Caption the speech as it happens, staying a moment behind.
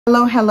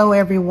Hello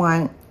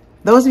everyone.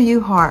 Those of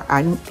you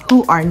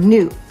who are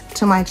new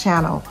to my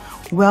channel,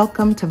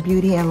 welcome to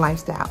Beauty and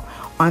Lifestyle.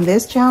 On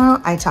this channel,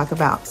 I talk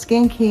about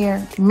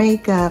skincare,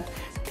 makeup.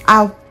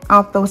 I'll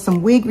throw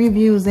some wig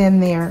reviews in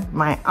there,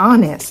 my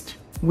honest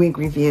wig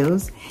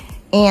reviews,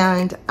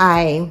 and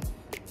I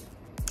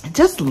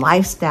just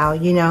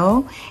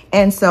lifestyle,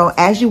 And so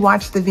as you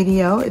watch the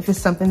video, if it's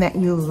something that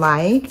you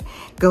like,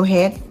 go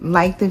ahead,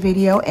 like the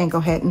video and go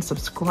ahead and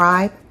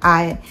subscribe.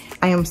 I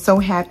am so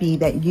happy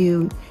that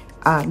you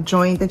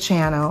joined the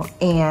channel.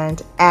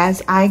 And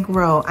as I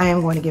grow, I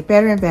am going to get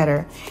better and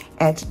better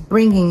at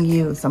bringing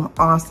you some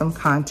awesome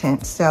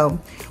content. So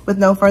with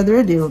no further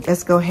ado,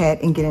 let's go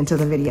ahead and get into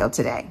the video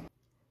today.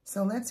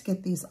 So let's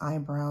get these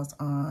eyebrows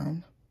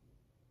on.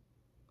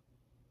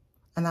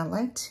 And I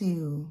like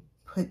to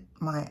put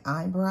my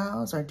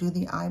eyebrows or do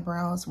the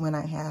eyebrows when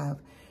I have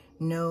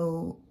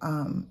no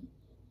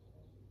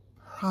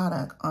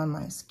product on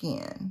my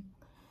skin.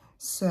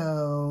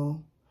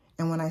 So,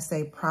 and when I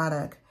say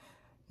product,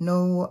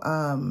 no,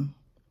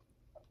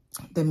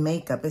 the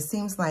makeup. It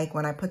seems like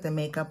when I put the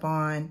makeup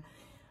on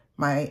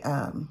my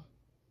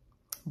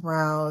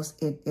brows,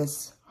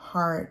 it's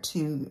hard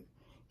to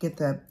get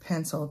the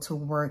pencil to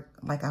work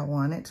like I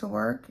want it to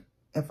work,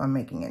 if I'm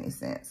making any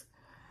sense.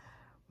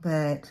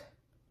 But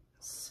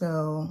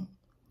so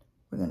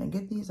we're gonna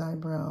get these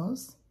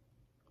eyebrows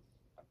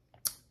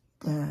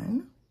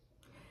done.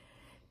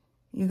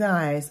 You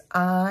guys,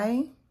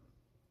 I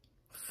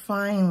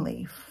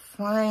finally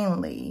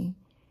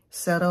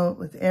settled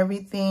with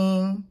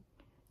everything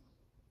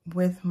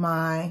with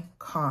my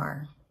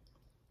car.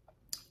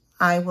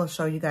 I will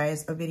show you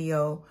guys a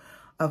video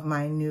of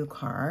my new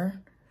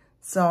car.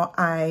 So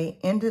I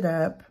ended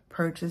up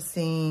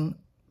leasing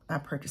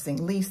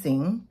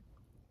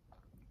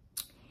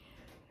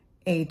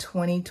a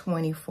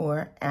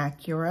 2024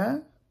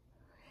 Acura,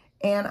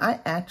 and I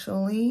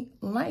actually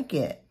like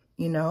it.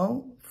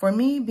 For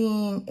me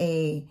being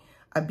a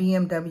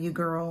BMW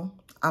girl,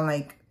 I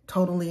like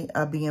totally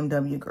a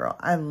BMW girl.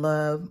 I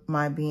love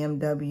my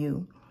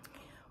BMW,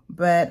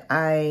 but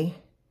I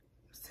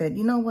said,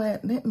 you know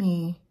what, let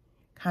me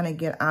kind of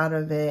get out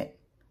of it,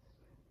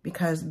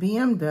 because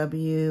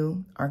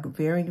BMW are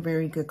very,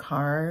 very good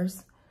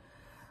cars,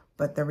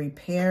 but the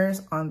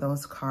repairs on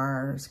those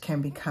cars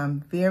can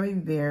become very,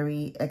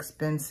 very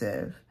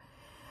expensive.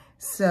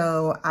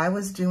 So I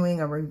was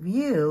doing a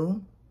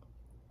review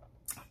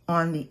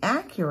on the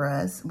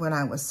Acuras when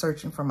I was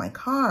searching for my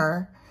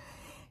car,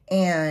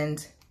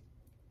 and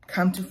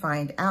come to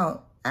find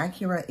out,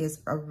 Acura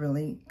is a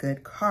really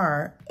good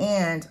car,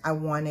 and I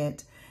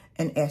wanted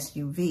an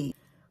SUV.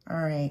 All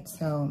right,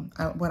 so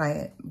what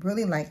I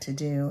really like to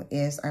do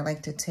is I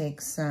like to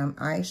take some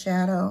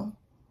eyeshadow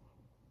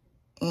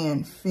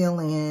and fill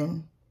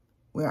in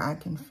where I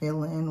can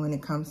fill in when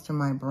it comes to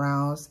my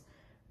brows.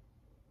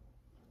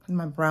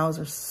 My brows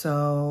are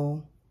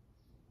so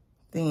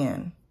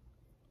thin.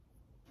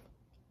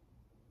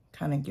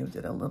 Kind of gives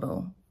it a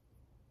little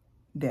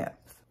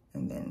depth.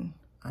 And then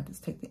I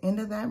just take the end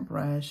of that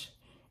brush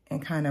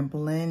and kind of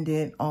blend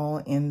it all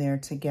in there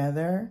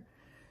together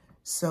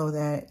so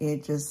that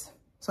it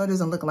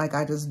doesn't look like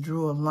I just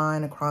drew a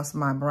line across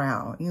my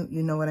brow. You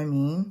know what I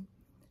mean?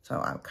 So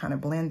I kind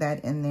of blend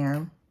that in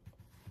there.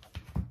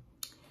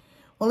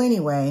 Well,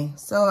 anyway,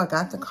 so I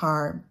got the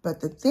car,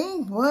 but the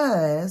thing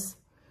was,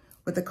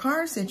 with the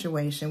car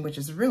situation, which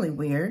is really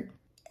weird,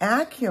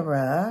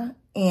 Acura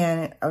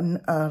and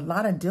a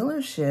lot of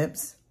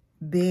dealerships,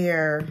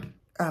 their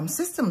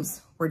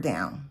systems were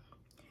down.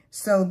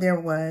 So there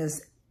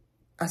was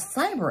a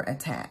cyber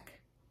attack.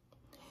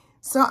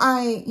 So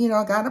I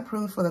got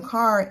approved for the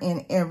car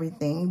and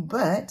everything,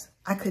 but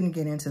I couldn't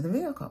get into the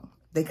vehicle.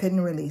 They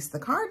couldn't release the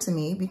car to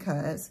me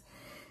because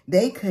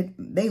they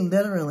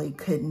literally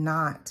could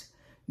not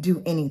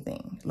do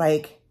anything.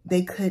 Like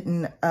they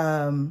couldn't,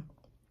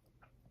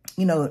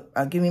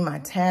 give me my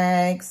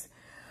tags.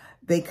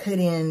 They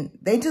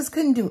just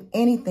couldn't do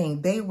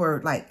anything. They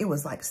were like, it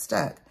was like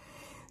stuck.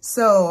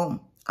 So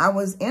I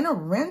was in a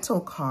rental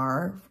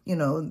car,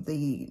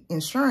 the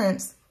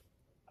insurance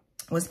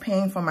was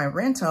paying for my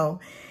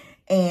rental,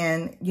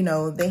 and,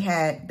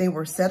 they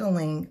were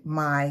settling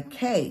my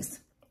case.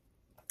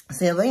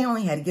 So they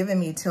only had given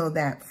me till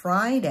that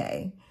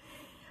Friday,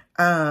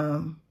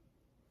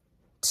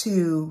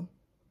 to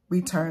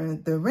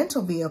return the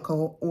rental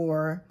vehicle,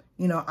 or,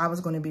 I was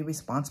going to be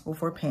responsible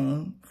for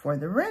paying for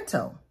the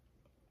rental,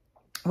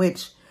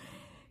 which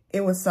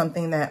it was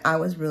something that I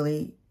was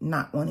really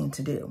not wanting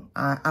to do.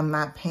 I'm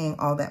not paying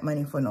all that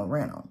money for no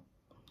rental.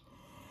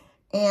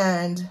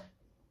 And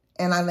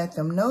I let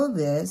them know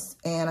this,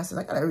 and I said,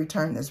 I got to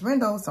return this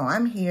rental. So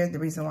I'm here. The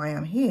reason why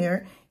I'm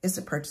here is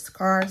to purchase a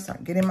car. So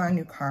I'm getting my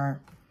new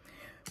car.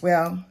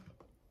 Well,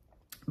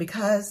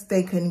 because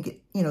they couldn't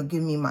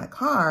give me my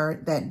car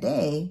that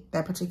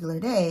particular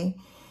day,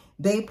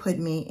 they put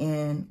me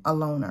in a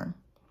loaner,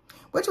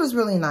 which was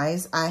really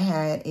nice. I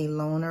had a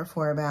loaner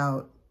for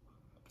about,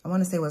 I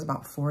want to say it was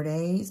about 4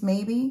 days,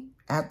 maybe,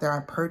 after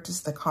I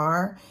purchased the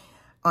car.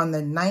 On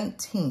the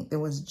 19th, it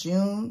was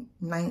June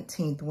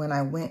 19th when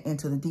I went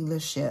into the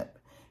dealership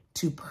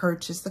to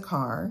purchase the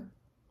car.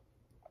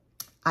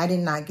 I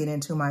did not get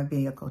into my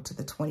vehicle to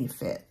the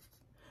 25th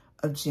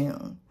of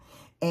June.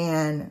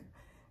 And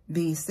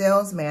the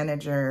sales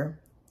manager,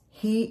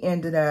 he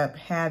ended up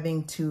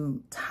having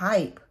to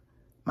type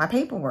my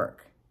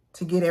paperwork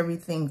to get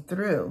everything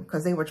through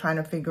because they were trying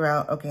to figure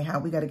out, okay, how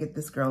we got to get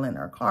this girl in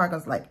her car.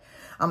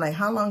 I'm like,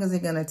 how long is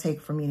it going to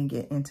take for me to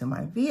get into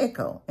my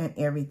vehicle and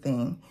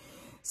everything?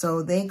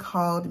 So they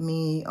called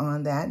me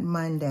on that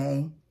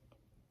Monday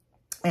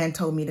and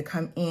told me to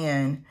come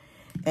in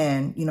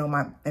and,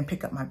 and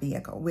pick up my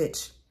vehicle,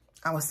 which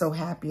I was so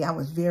happy. I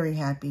was very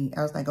happy.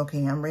 I was like,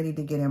 okay, I'm ready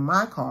to get in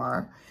my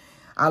car.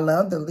 I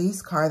love the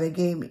lease car they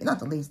gave me, not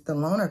the lease, the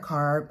loaner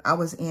car. I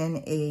was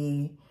in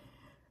a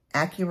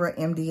Acura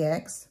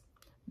MDX.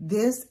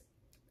 The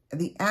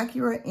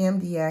Acura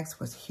MDX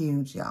was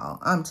huge, y'all.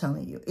 I'm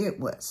telling you, it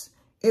was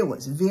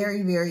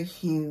very, very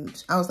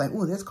huge. I was like,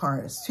 oh, this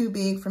car is too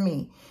big for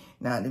me.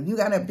 Now, if you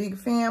got a big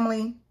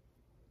family,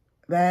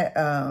 that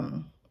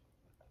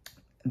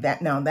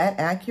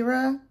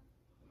Acura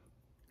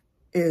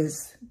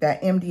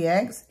that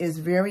MDX is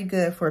very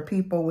good for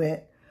people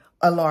with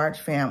a large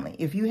family.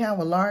 If you have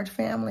a large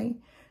family,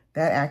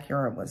 that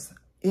Acura was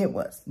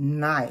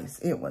nice.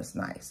 It was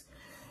nice.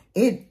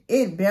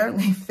 It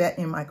barely fit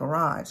in my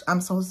garage.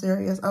 I'm so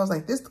serious. I was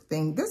like,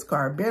 this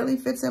car barely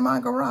fits in my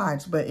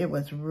garage, but it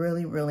was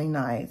really, really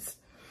nice.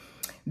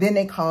 Then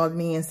they called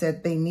me and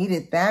said they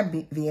needed that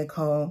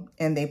vehicle,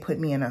 and they put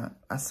me in a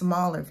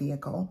smaller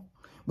vehicle,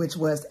 which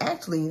was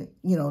actually,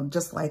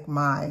 just like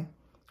my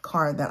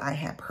car that I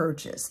had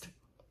purchased.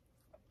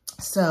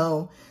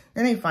 So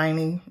then they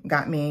finally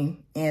got me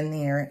in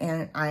there,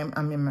 and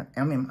I'm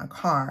in my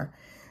car.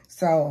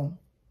 So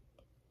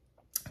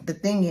the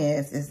thing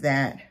is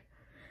that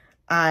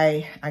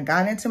I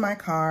got into my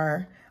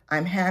car.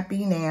 I'm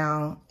happy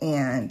now,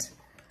 and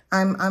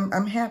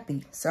I'm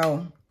happy.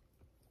 So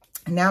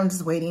now I'm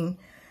just waiting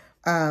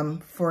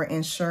for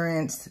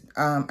insurance.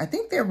 I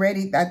think they're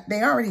ready.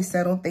 They already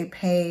settled. They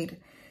paid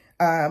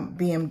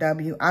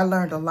BMW. I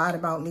learned a lot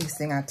about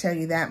leasing. I tell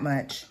you that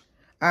much.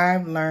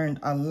 I've learned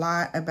a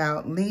lot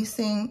about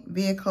leasing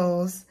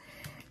vehicles,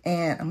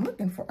 and I'm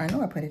looking for, I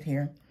know I put it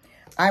here.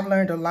 I've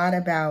learned a lot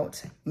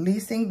about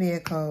leasing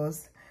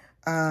vehicles.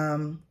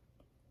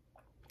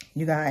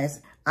 You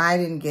guys, I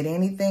didn't get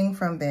anything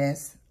from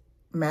this.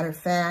 Matter of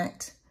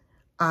fact,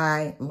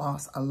 I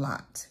lost a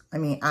lot. I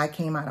mean, I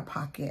came out of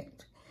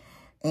pocket,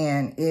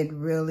 and it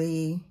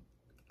really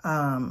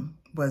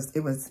was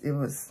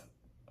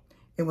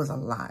a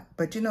lot.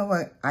 But you know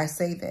what? I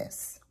say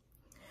this.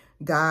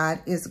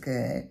 God is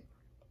good,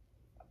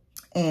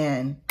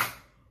 and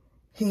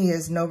he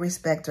is no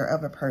respecter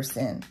of a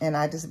person. And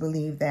I just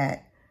believe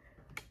that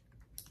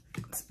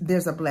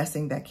there's a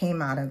blessing that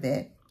came out of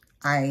it.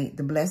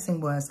 The blessing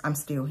was I'm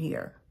still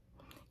here.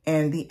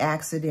 And the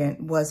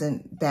accident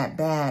wasn't that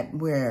bad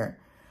where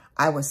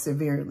I was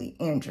severely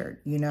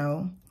injured,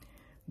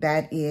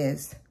 That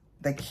is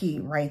the key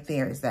right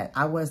there, is that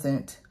I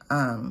wasn't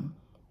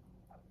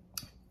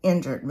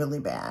injured really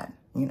bad,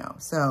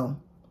 So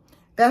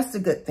that's the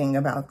good thing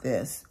about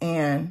this.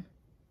 And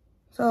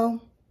so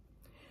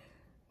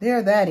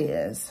there that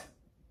is.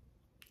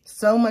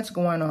 So much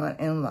going on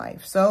in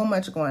life. So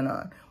much going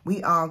on.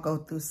 We all go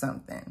through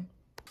something.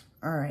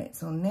 All right,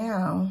 so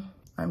now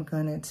I'm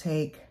going to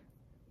take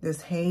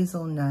this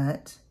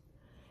hazelnut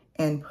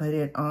and put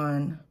it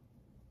on,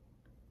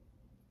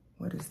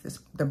 what is this?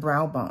 The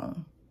brow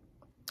bone.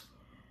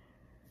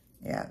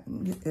 Yeah,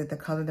 the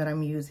color that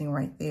I'm using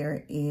right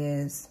there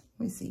is,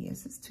 let me see,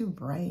 is this too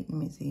bright? Let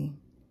me see.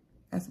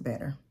 That's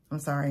better. I'm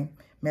sorry,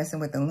 messing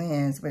with the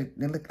lens, but it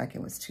looked like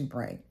it was too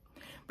bright.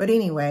 But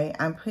anyway,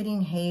 I'm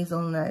putting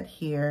hazelnut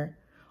here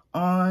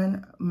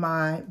on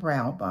my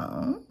brow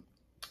bone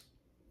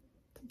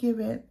to give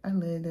it a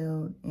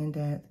little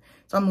in-depth.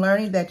 So I'm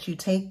learning that you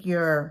take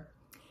your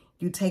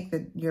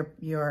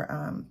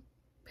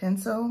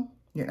pencil,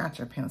 not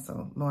your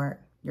pencil, Lord,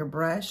 your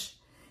brush,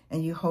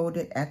 and you hold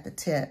it at the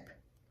tip,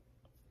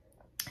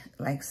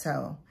 like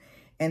so.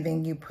 And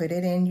then you put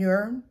it in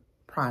your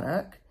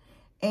product,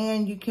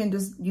 and you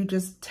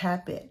just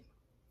tap it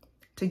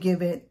to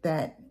give it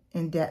that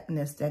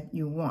in-depthness that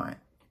you want.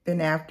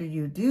 Then after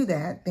you do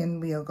that, then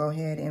we'll go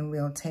ahead and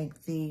we'll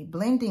take the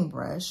blending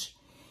brush,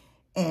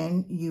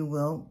 and you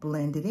will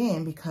blend it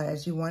in,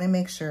 because you want to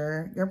make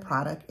sure your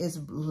product is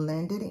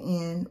blended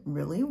in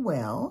really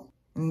well.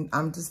 And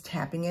I'm just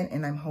tapping it,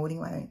 and I'm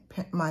holding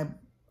my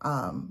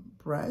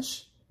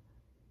brush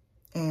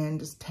and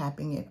just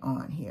tapping it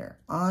on here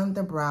on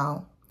the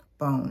brow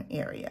bone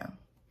area.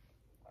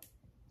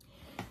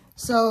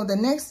 So the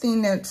next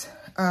thing that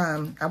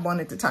I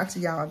wanted to talk to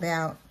y'all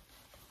about,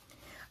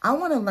 I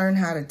want to learn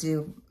how to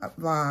do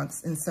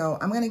vlogs. And so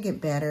I'm going to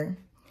get better.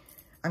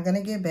 I'm going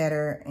to get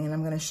better, and I'm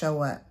going to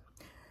show up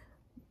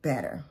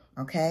better.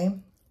 Okay.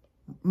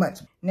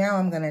 Now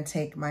I'm going to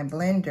take my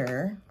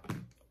blender,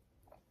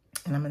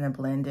 and I'm going to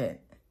blend it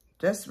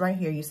just right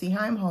here. You see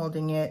how I'm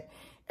holding it,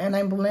 And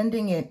I'm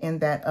blending it in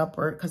that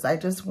upward because I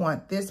just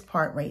want this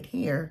part right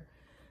here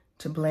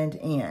to blend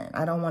in.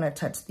 I don't want to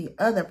touch the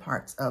other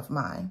parts of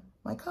my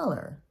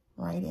color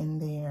right in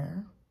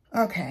there.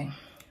 Okay,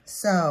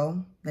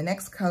 so the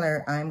next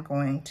color I'm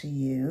going to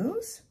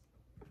use,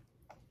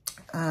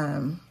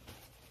 I'm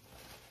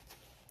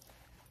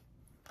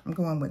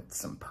going with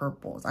some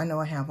purples. I know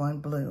I have on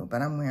blue,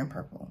 but I'm wearing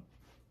purple.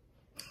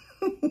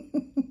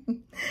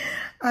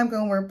 I'm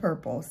going to wear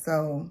purple.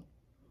 So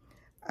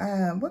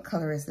what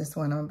color is this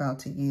one I'm about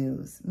to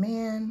use?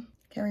 Man,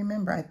 can't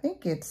remember. I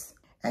think it's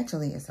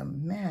a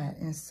matte.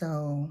 And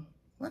so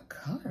what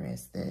color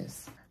is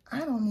this? I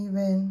don't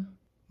even,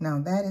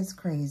 no, that is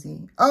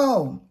crazy.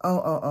 Oh.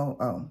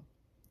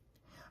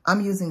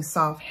 I'm using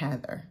soft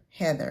heather.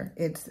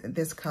 It's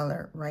this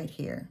color right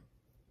here.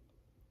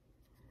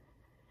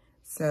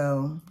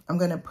 So I'm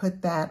going to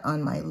put that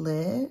on my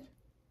lid.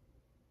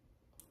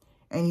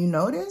 And you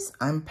notice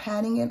I'm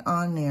patting it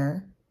on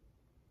there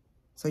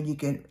so you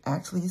can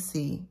actually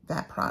see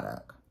that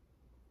product.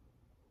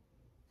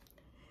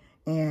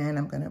 And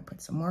I'm going to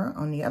put some more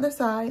on the other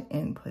side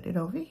and put it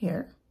over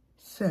here.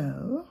 So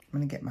I'm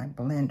going to get my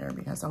blender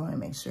because I want to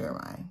make sure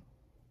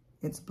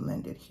it's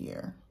blended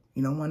here.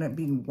 You don't want to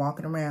be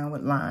walking around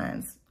with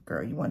lines,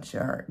 girl. You want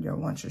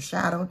your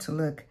shadow to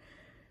look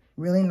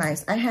really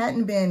nice. I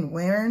hadn't been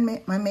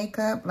wearing my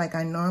makeup like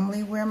I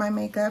normally wear my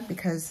makeup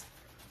because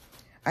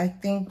I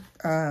think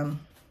from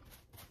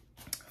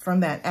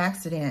that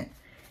accident,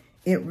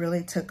 it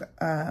really took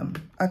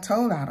a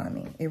toll out on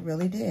me. It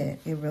really did.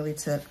 It really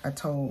took a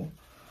toll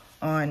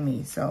on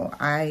me. So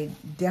I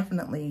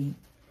definitely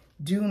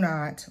do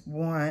not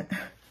want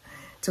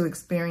to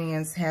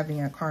experience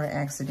having a car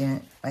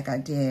accident like I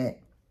did.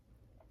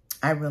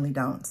 I really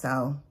don't.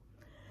 So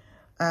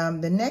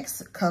the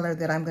next color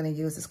that I'm going to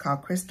use is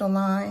called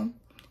Crystalline.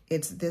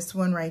 It's this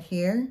one right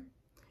here.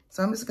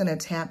 So I'm just going to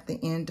tap the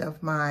end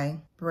of my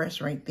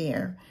brush right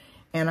there,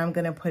 and I'm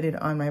going to put it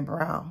on my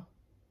brow.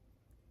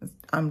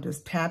 I'm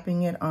just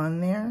tapping it on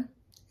there,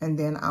 and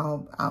then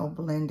I'll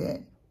blend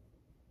it.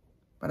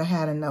 But I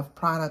had enough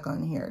product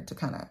on here to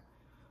kind of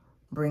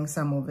bring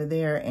some over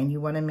there, and you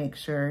want to make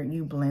sure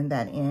you blend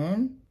that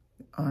in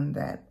on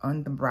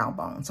the brow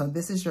bone. So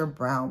this is your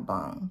brow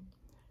bone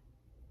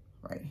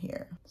right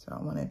here. So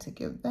I wanted to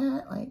give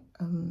that like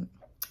a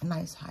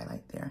nice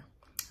highlight there.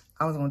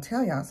 I was going to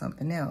tell y'all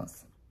something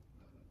else,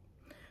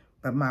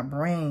 but my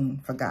brain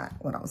forgot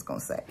what I was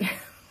going to say.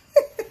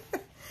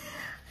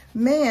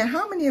 Man,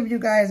 how many of you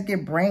guys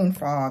get brain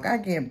fog? I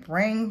get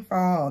brain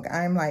fog.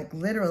 I'm like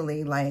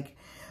literally like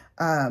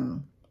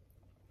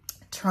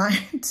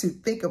trying to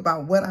think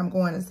about what I'm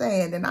going to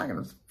say, and then I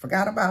just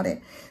forgot about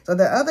it. So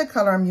the other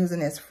color I'm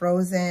using is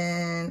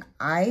Frozen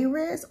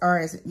Iris,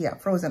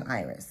 Frozen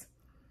Iris.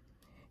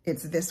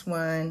 It's this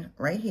one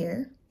right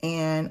here,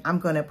 and I'm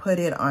going to put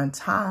it on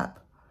top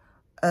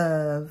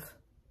of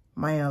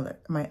my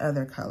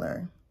other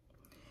color.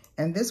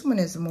 And this one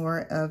is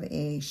more of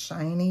a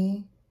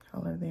shiny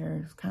color there.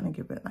 Just kind of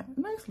give it like a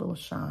nice little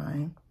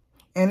shine.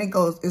 And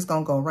it's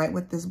going to go right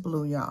with this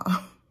blue, y'all.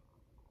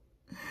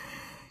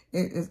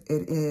 It is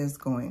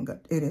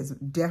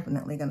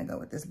definitely going to go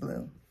with this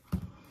blue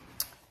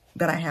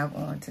that I have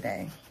on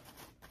today.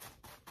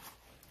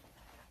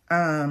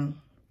 And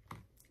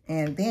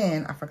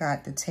then I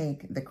forgot to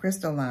take the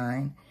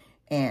Crystalline,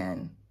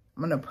 and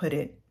I'm going to put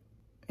it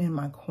in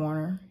my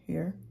corner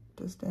here,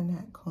 just in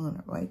that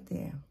corner right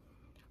there.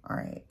 All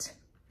right.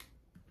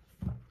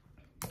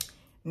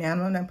 Now I'm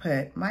going to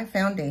put my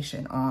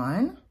foundation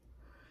on.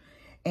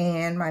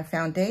 And my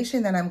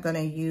foundation that I'm going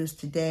to use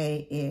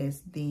today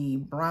is the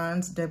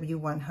Bronze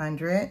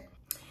W100.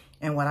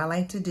 And what I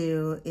like to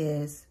do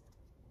is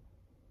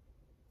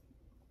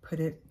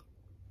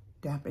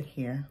dap it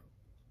here.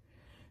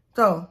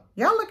 So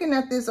y'all looking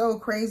at this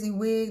old crazy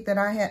wig that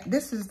I had.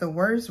 This is the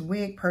worst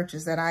wig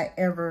purchase that I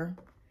ever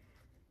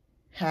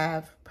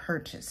have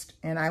purchased.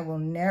 And I will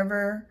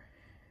never,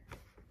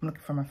 I'm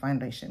looking for my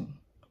foundation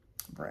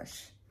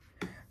brush.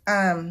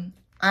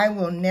 I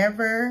will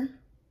never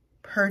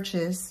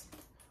purchase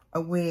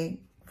a wig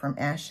from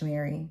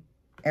Ashmary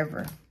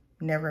ever.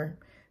 Never.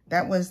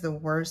 That was the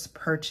worst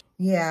purchase.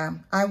 Yeah,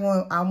 I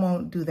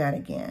won't do that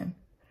again.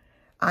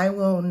 I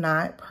will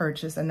not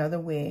purchase another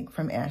wig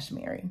from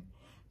Ashmary.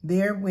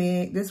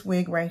 This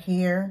wig right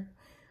here,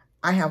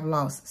 I have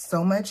lost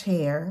so much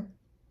hair.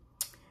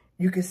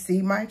 You can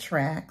see my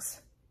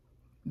tracks.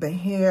 The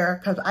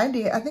hair, because I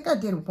think I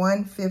did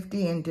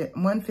 150 and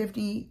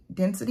 150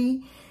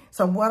 density.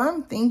 So what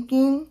I'm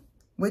thinking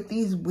with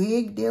these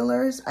wig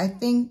dealers, I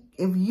think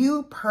if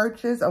you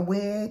purchase a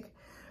wig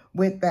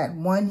with that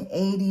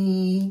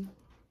 180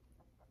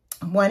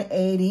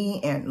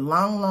 and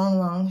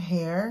long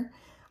hair,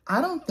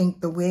 I don't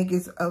think the wig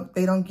is,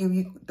 they don't give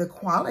you the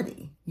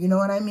quality. You know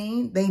what I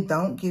mean? They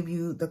don't give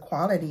you the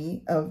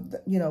quality of,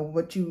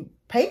 what you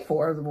pay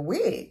for of a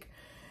wig.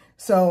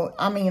 So,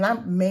 I mean, I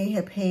may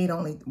have paid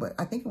only,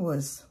 I think it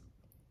was,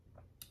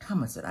 how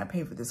much did I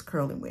pay for this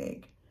curly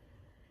wig?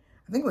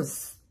 I think it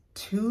was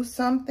 102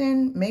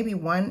 something, maybe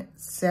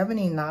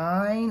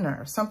 179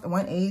 or something,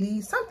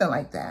 180, something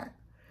like that.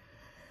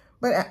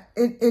 But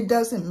it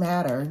doesn't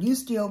matter. You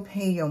still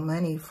pay your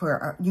money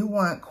for, you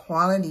want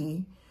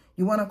quality,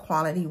 you want a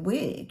quality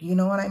wig. You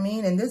know what I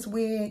mean? And this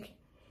wig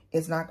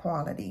is not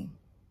quality.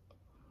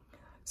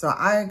 So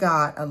I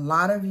got a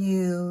lot of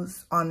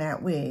views on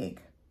that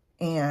wig,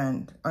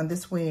 and on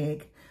this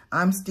wig,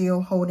 I'm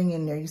still holding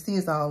in there. You see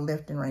it's all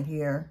lifting right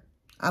here.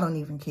 I don't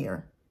even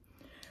care.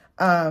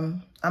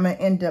 I'm going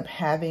to end up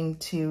having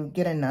to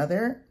get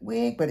another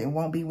wig, but it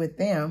won't be with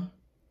them.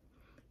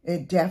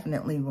 It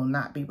definitely will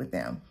not be with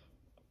them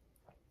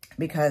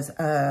because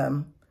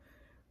I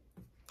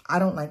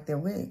don't like their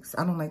wigs.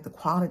 I don't like the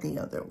quality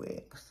of their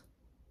wigs.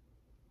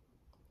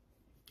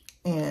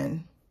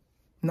 And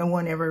no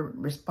one ever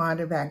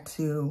responded back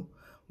to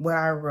what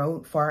I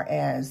wrote far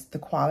as the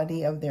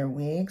quality of their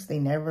wigs. They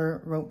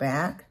never wrote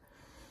back.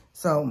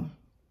 So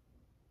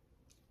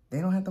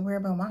they don't have to worry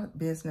about my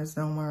business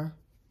no more.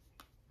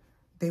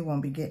 They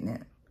won't be getting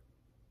it.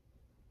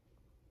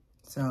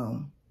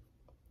 So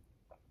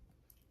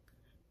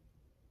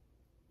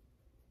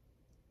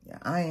yeah,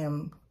 I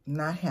am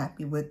not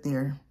happy with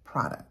their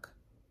product.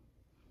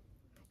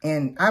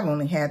 And I've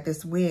only had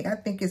this wig, I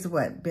think it's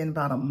what, been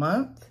about a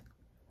month?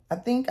 I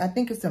think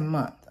it's a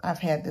month. I've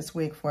had this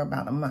wig for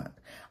about a month.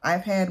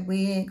 I've had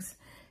wigs,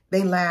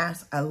 they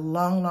last a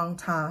long, long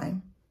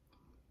time.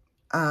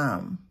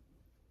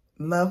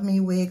 Love Me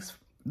wigs,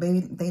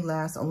 they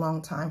last a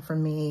long time for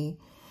me.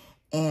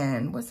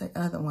 And what's the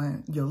other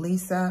one?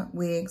 Yolisa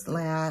wigs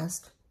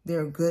last.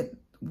 They're good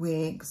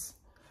wigs.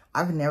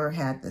 I've never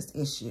had this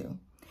issue.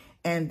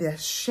 And the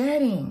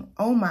shedding,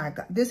 oh my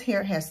God, this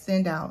hair has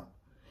thinned out.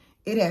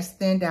 It has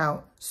thinned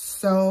out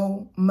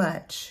so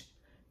much.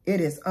 It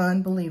is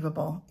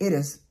unbelievable.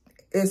 It's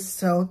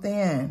so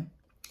thin.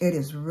 It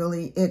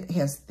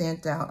has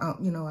thinned out.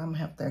 You know, I'm gonna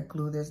have to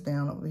glue this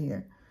down over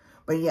here.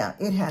 But yeah,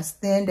 it has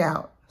thinned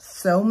out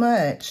so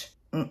much.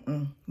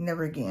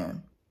 Never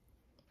again.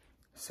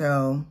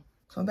 So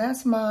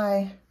that's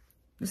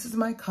this is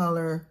my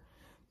color,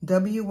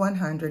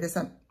 W100. It's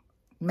a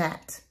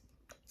matte.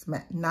 It's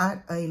matte,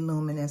 not a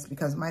luminous,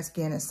 because my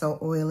skin is so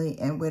oily,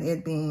 and with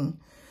it being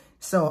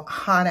so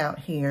hot out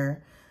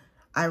here,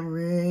 I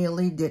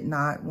really did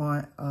not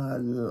want a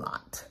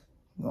lot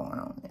going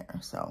on there.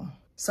 So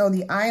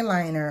the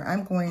eyeliner,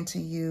 I'm going to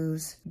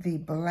use the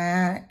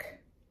black,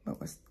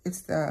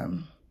 it's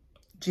the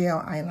gel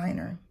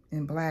eyeliner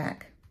in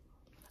black.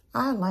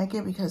 I like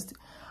it because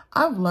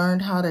I've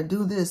learned how to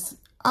do this.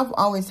 I've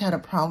always had a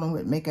problem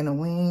with making a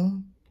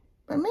wing,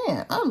 but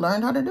man, I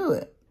learned how to do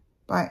it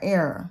by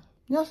error.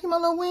 Y'all see my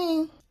little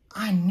wing?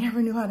 I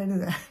never knew how to do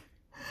that.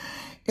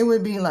 It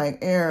would be like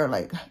error,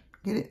 like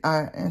get it.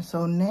 And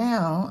so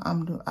now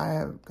I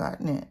have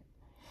gotten it.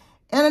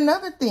 And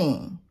another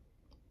thing,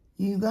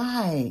 you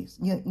guys,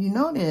 you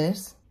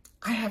notice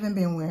I haven't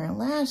been wearing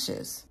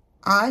lashes.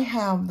 I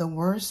have the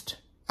worst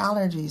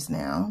allergies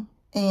now,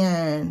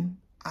 and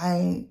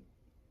I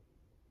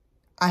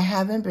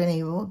haven't been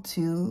able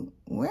to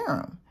wear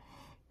them.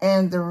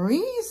 And the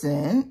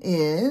reason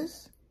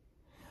is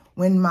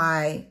when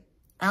my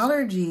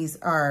allergies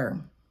are,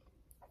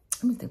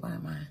 let me think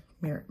about my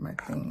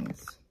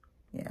things.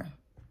 Yeah.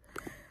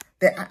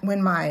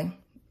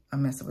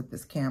 I'm messing with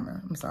this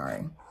camera. I'm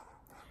sorry.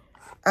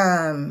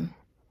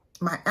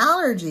 My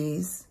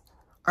allergies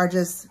are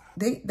just,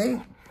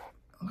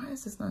 why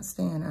is this not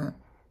staying up?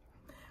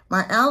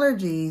 My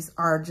allergies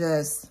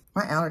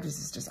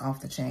is just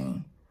off the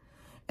chain.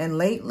 And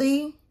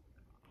lately,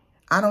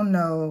 I don't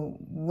know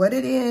what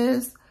it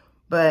is,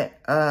 but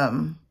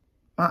my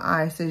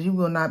eye says you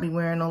will not be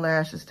wearing no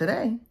lashes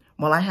today.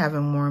 Well, I have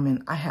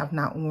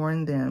not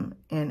worn them,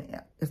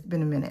 and it's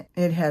been a minute.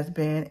 It has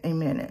been a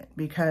minute,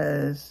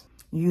 because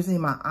usually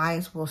my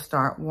eyes will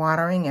start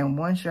watering, and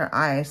once your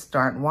eyes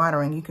start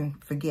watering, you can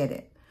forget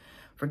it.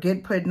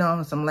 Forget putting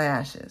on some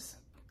lashes.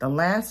 The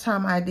last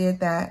time I did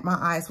that, my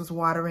eyes was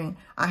watering.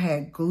 I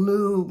had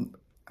glue,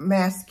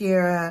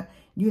 mascara,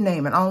 you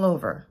name it, all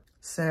over.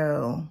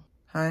 So,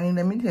 honey,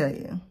 let me tell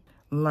you,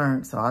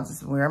 learn. So I'll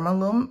just wear my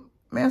little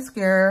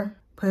mascara,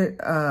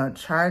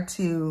 try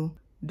to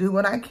do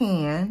what I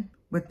can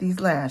with these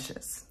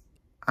lashes.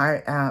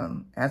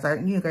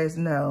 You guys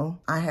know,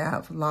 I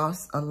have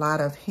lost a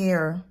lot of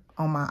hair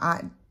on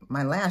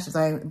my lashes.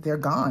 They're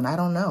gone. I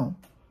don't know.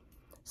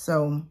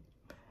 So,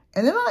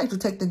 and then I like to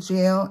take the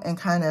gel and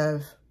kind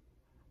of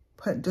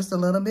put just a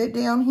little bit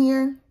down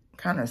here,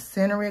 kind of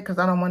center it, because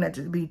I don't want it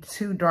to be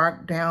too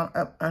dark down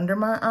up under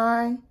my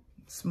eye.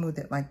 Smooth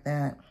it like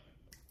that.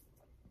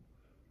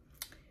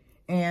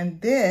 And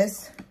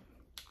this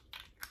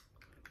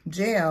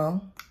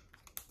gel,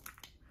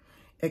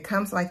 it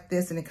comes like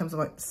this, and it comes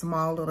with a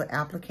small little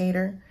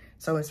applicator.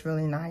 So it's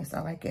really nice.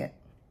 I like it.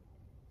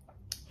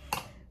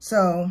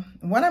 So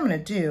what I'm going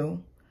to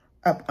do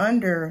up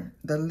under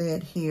the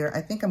lid here,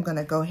 I think I'm going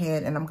to go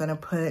ahead and I'm going to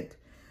put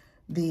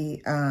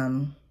the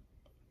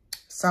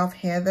Soft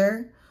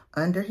Heather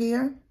under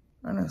here.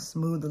 I'm going to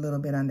smooth a little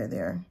bit under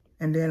there.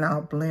 And then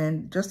I'll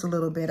blend just a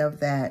little bit of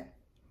that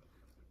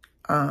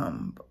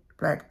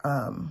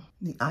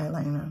the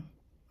eyeliner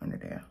under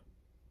there.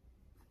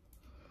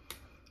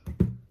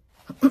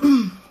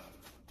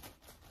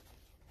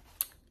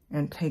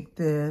 And take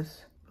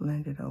this,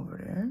 blend it over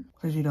there.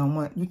 Because you don't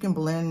want, you can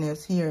blend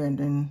this here and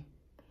then,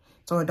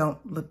 so it don't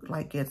look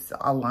like it's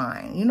a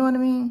line. You know what I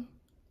mean?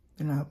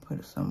 Then I'll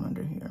put some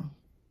under here.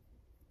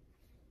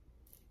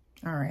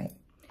 All right.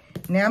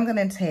 Now I'm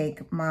gonna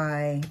take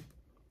my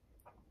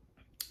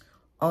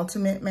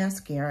Ultimate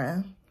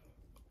Mascara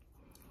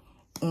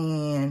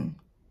and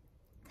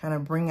kind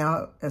of bring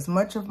out as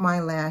much of my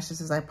lashes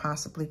as I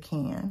possibly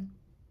can.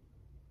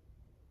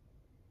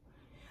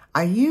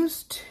 I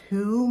use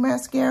 2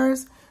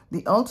 mascaras.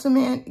 The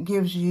Ultimate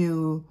gives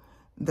you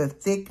the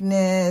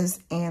thickness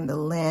and the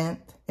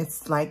length.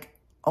 It's like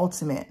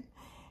Ultimate.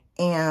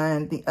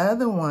 And the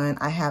other one,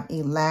 I have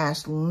a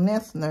lash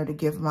lengthener to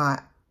give my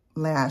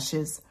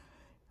lashes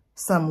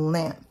some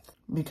length,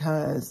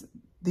 because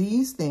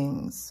these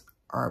things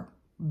are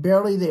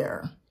barely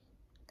there.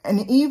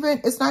 And even,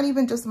 it's not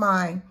even just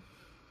my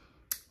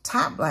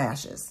top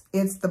lashes,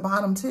 it's the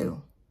bottom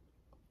too.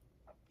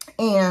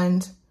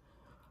 And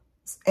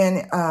I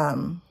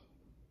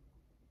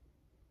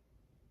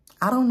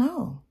don't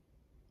know.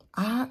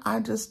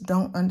 I just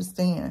don't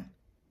understand.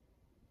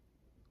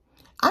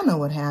 I know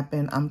what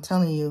happened. I'm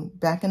telling you,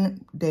 back in the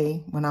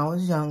day when I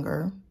was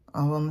younger,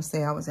 I want to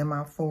say I was in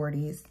my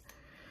 40s,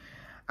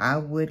 I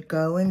would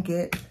go and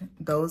get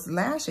those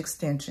lash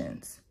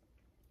extensions,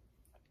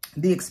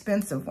 the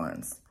expensive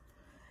ones.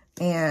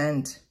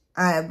 And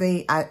I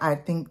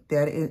think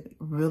that it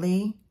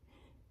really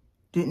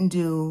didn't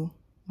do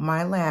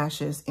my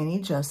lashes any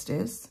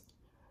justice.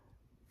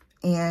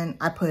 And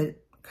I put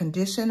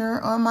conditioner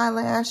on my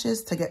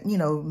lashes to get, you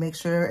know, make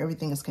sure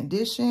everything is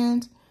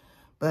conditioned.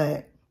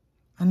 But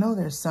I know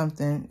there's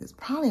something, it's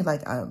probably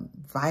like a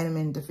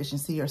vitamin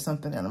deficiency or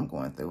something that I'm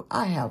going through.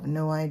 I have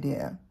no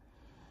idea.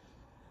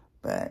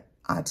 But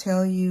I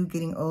tell you,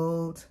 getting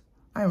old,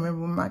 I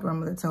remember when my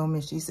grandmother told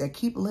me, she said,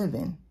 keep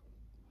living.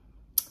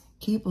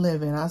 Keep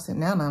living. I said,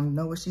 now I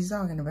know what she's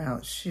talking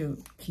about.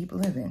 Shoot, keep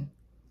living.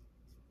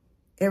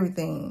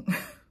 Everything.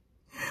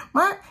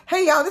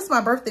 Hey, y'all, this is my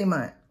birthday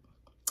month.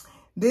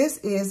 This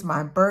is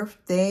my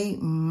birthday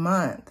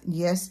month.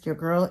 Yes, your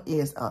girl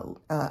is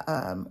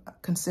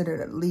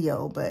considered a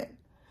Leo, but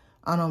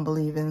I don't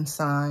believe in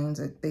signs.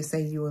 They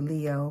say you a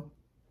Leo.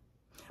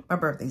 My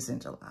birthday's in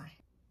July.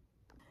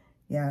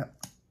 Yeah,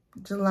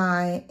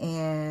 July.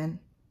 And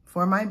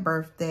for my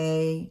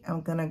birthday,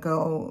 I'm going to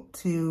go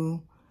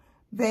to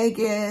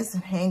Vegas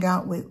and hang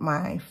out with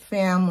my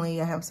family.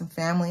 I have some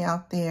family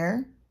out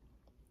there.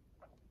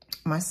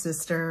 My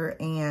sister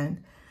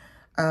and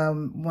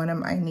one of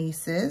my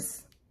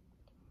nieces.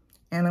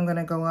 And I'm going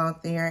to go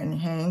out there and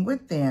hang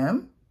with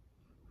them.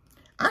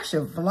 I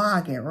should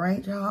vlog it,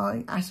 right,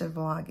 y'all? I should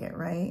vlog it,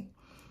 right?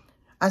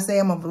 I say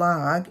I'm a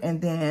vlog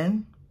and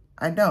then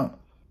I don't.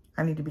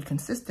 I need to be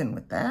consistent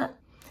with that.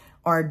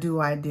 Or do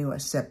I do a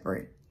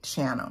separate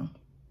channel?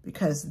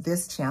 Because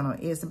this channel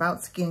is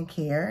about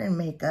skincare and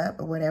makeup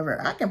or whatever.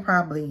 I can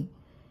probably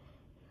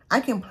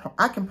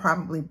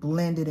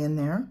blend it in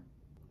there.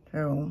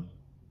 So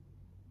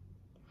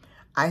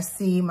I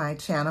see my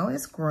channel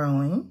is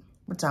growing,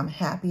 which I'm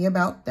happy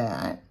about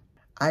that.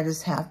 I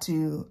just have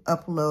to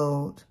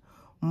upload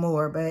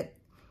more. But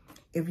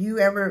if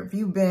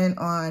you've been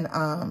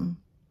on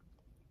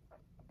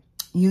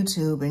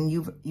YouTube and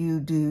you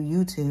do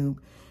YouTube,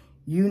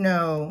 you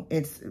know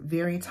it's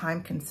very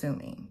time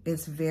consuming.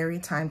 It's very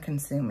time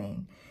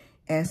consuming.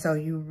 And so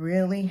you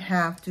really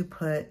have to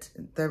put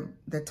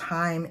the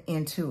time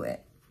into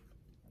it.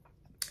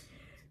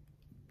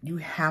 You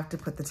have to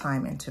put the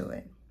time into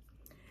it.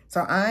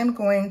 So I'm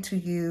going to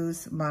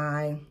use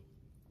my,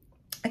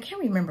 I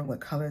can't remember what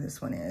color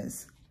this one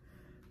is.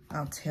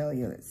 I'll tell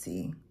you, let's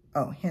see.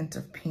 Oh, hint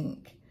of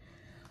pink.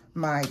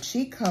 My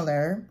cheek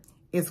color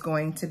is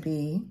going to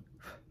be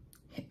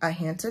a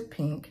hint of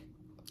pink.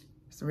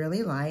 It's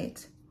really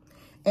light.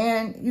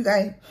 And you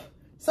guys,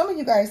 some of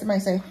you guys might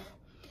say,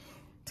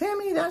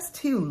 Tammy, that's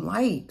too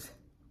light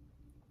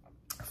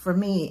for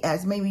me,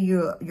 as maybe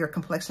your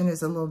complexion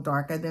is a little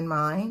darker than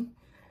mine.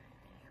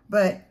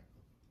 But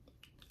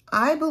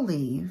I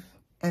believe,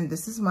 and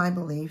this is my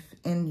belief,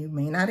 and you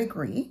may not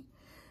agree,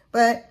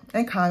 but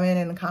comment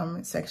in the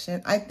comment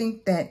section. I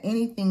think that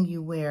anything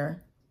you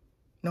wear,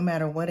 no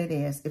matter what it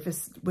is,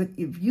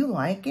 if you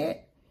like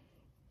it,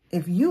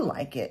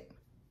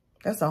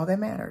 that's all that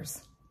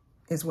matters,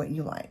 is what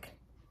you like.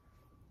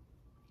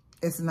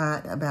 It's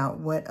not about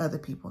what other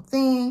people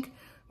think,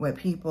 what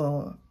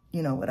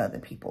other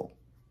people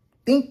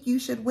think you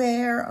should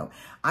wear.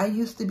 I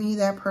used to be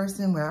that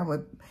person where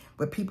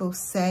what people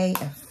say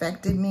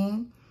affected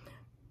me.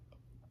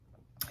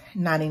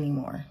 Not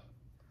anymore.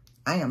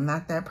 I am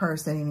not that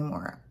person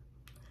anymore.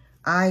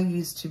 I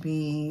used to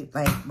be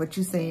like what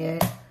you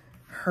said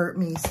hurt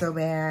me so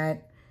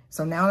bad.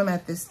 So now I'm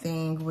at this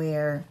thing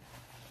where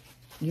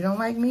you don't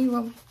like me?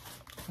 Well,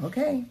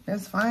 okay,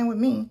 that's fine with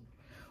me.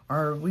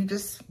 Or we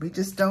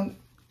just don't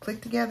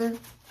click together.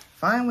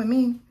 Fine with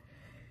me.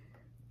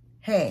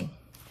 Hey,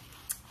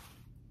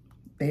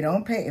 They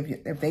don't pay,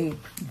 if they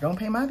don't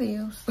pay my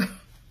bills.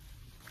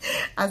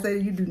 I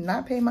said, you do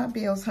not pay my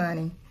bills,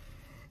 honey.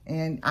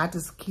 And I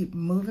just keep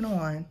moving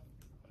on.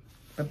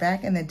 But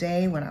back in the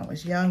day when I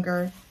was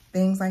younger,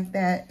 things like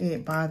that,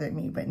 it bothered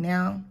me. But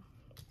now,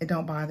 it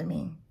don't bother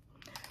me.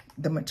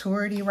 The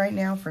maturity right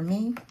now for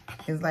me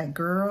is like,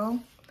 girl,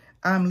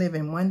 I'm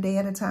living one day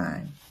at a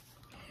time.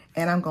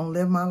 And I'm going to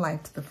live my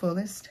life to the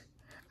fullest.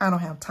 I don't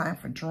have time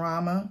for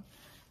drama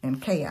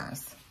and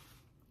chaos.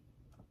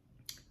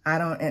 I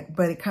don't,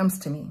 but it comes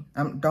to me.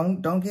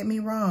 Don't get me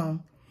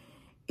wrong.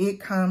 It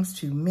comes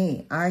to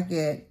me. I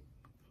get,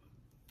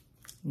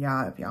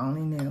 y'all, if you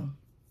only knew.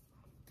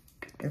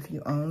 If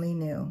you only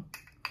knew.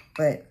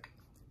 But,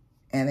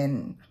 and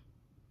then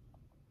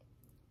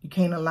you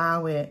can't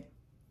allow it.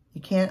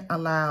 You can't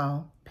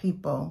allow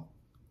people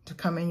to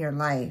come in your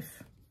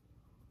life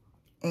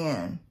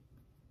and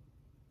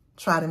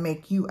try to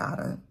make you out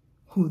of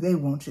who they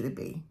want you to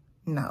be.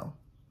 No,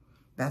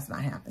 that's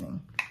not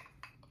happening.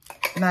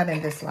 Not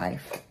in this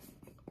life.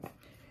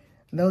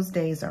 Those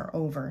days are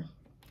over.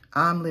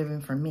 I'm living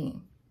for me.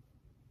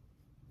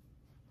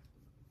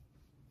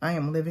 I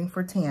am living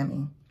for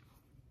Tammy.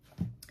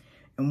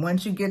 And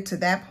once you get to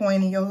that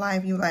point in your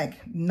life, you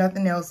like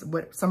nothing else,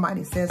 what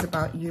somebody says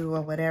about you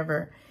or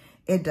whatever,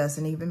 it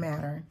doesn't even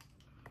matter.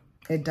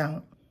 It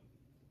don't.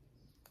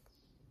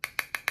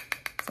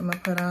 So I'm going to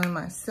put on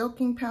my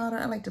silking powder.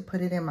 I like to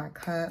put it in my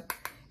cup.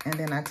 And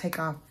then I take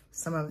off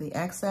some of the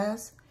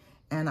excess.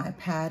 And I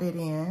pat it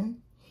in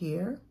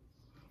here.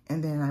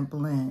 And then I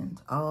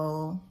blend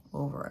all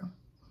over.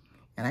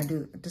 And I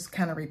do just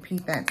kind of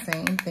repeat that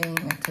same thing.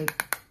 I take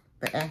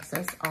the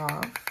excess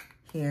off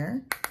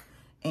here.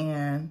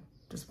 And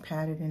just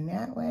pat it in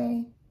that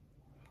way.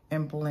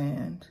 And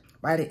blend.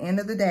 By the end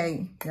of the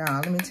day,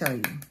 y'all, let me tell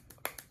you.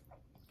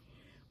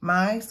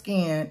 My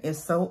skin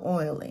is so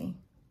oily.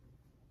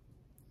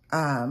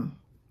 I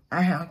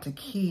have to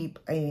keep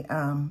a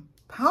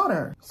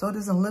powder so it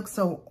doesn't look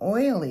so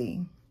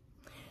oily.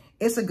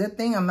 It's a good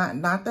thing. I'm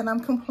not that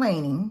I'm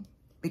complaining,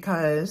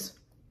 because,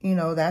 you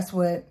know, that's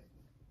what's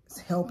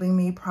helping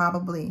me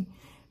probably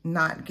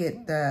not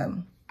get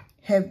the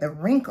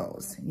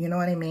wrinkles. You know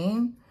what I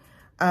mean?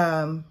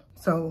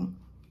 So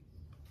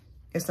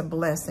it's a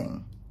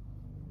blessing.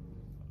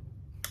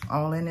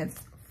 All in its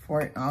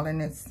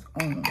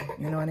own.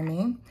 You know what I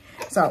mean?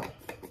 So,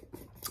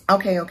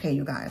 okay,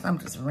 you guys. I'm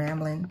just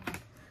rambling.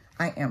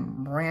 I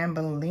am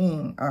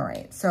rambling. All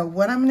right. So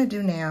what I'm going to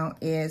do now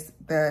is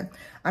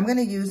I'm going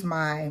to use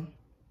my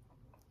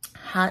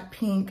hot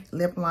pink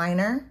lip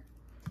liner.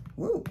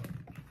 Woo.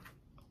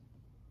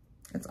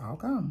 It's all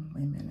gone.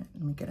 Wait a minute.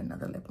 Let me get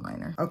another lip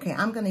liner. Okay.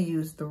 I'm going to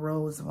use the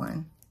rose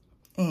one.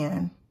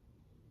 And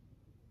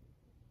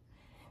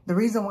the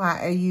reason why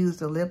I use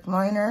the lip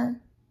liner,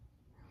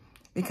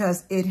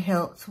 because it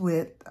helps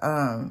with,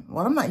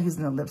 well, I'm not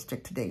using a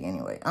lipstick today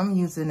anyway. I'm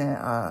using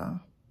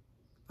a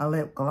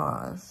lip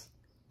gloss.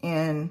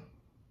 And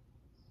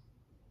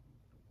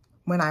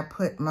when I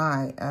put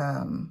my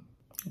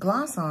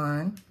gloss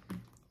on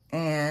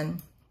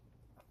and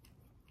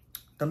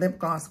the lip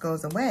gloss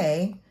goes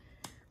away,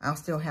 I'll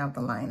still have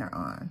the liner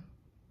on.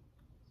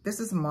 This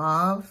is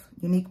mauve,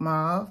 unique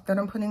mauve that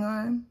I'm putting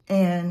on.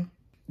 And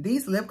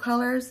these lip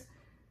colors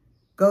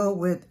go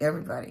with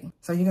everybody.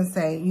 So you can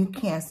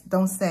say,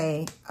 don't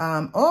say,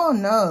 oh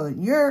no,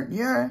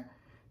 your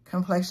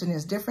complexion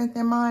is different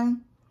than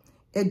mine.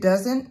 It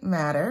doesn't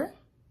matter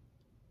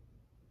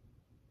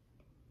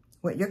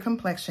what your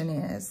complexion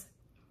is.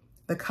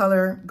 The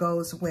color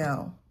goes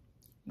well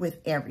with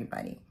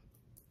everybody,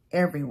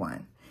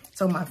 everyone.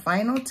 So my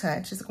final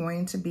touch is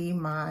going to be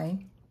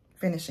my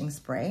finishing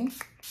spray.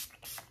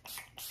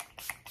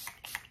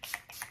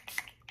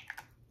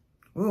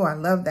 Ooh, I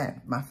love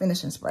that, my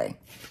finishing spray.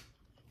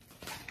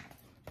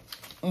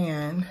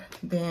 And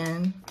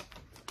then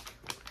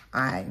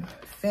I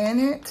fan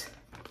it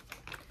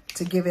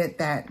to give it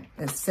that,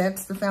 it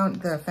sets the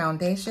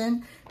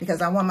foundation,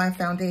 because I want my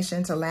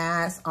foundation to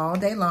last all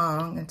day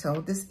long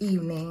until this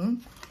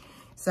evening.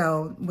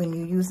 So when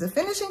you use the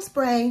finishing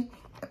spray,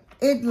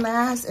 it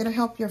lasts, it'll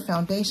help your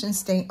foundation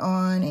stay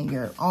on,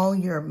 and all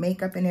your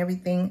makeup and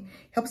everything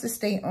helps it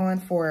stay on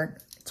for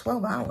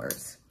 12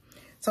 hours.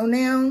 So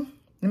now,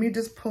 let me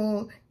just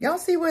pull, y'all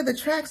see where the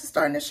tracks are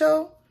starting to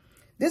show?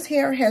 This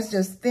hair has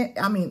just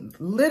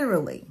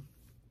literally,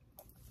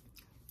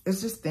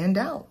 it's just thinned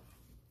out.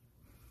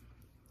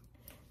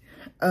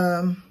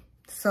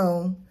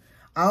 So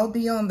I'll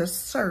be on the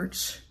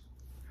search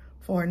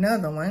for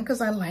another one,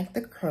 because I like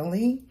the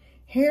curly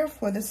hair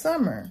for the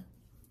summer.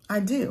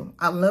 I do.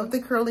 I love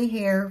the curly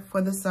hair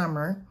for the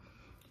summer.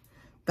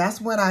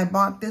 That's what I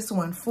bought this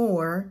one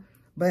for,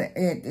 but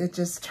it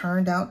just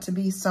turned out to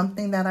be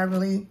something that I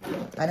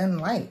didn't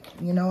like.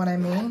 You know what I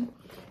mean?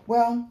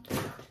 Well,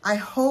 I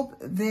hope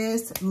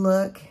this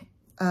look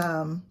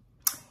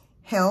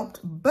helped,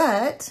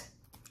 but,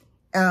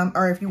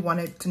 or if you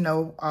wanted to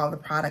know all the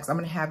products, I'm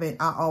going to have it.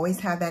 I always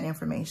have that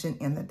information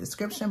in the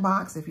description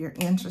box if you're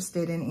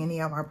interested in any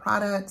of our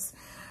products.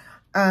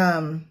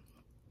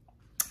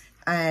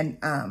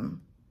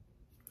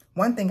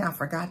 One thing I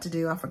forgot to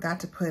do, I forgot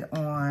to put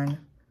on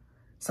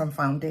some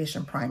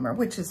foundation primer,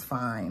 which is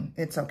fine.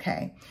 It's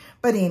okay.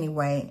 But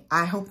anyway,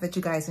 I hope that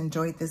you guys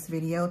enjoyed this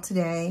video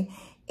today.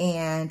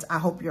 And I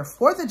hope your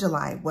 4th of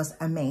July was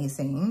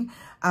amazing.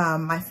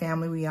 My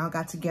family, we all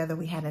got together.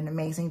 We had an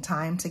amazing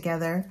time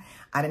together.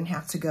 I didn't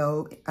have to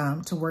go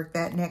to work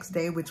that next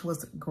day, which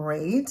was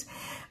great.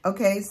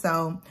 Okay,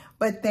 so,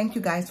 but thank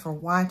you guys for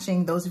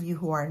watching. Those of you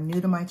who are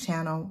new to my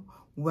channel,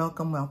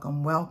 welcome,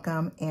 welcome,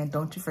 welcome. And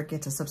don't you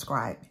forget to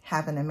subscribe.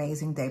 Have an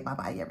amazing day.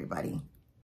 Bye-bye, everybody.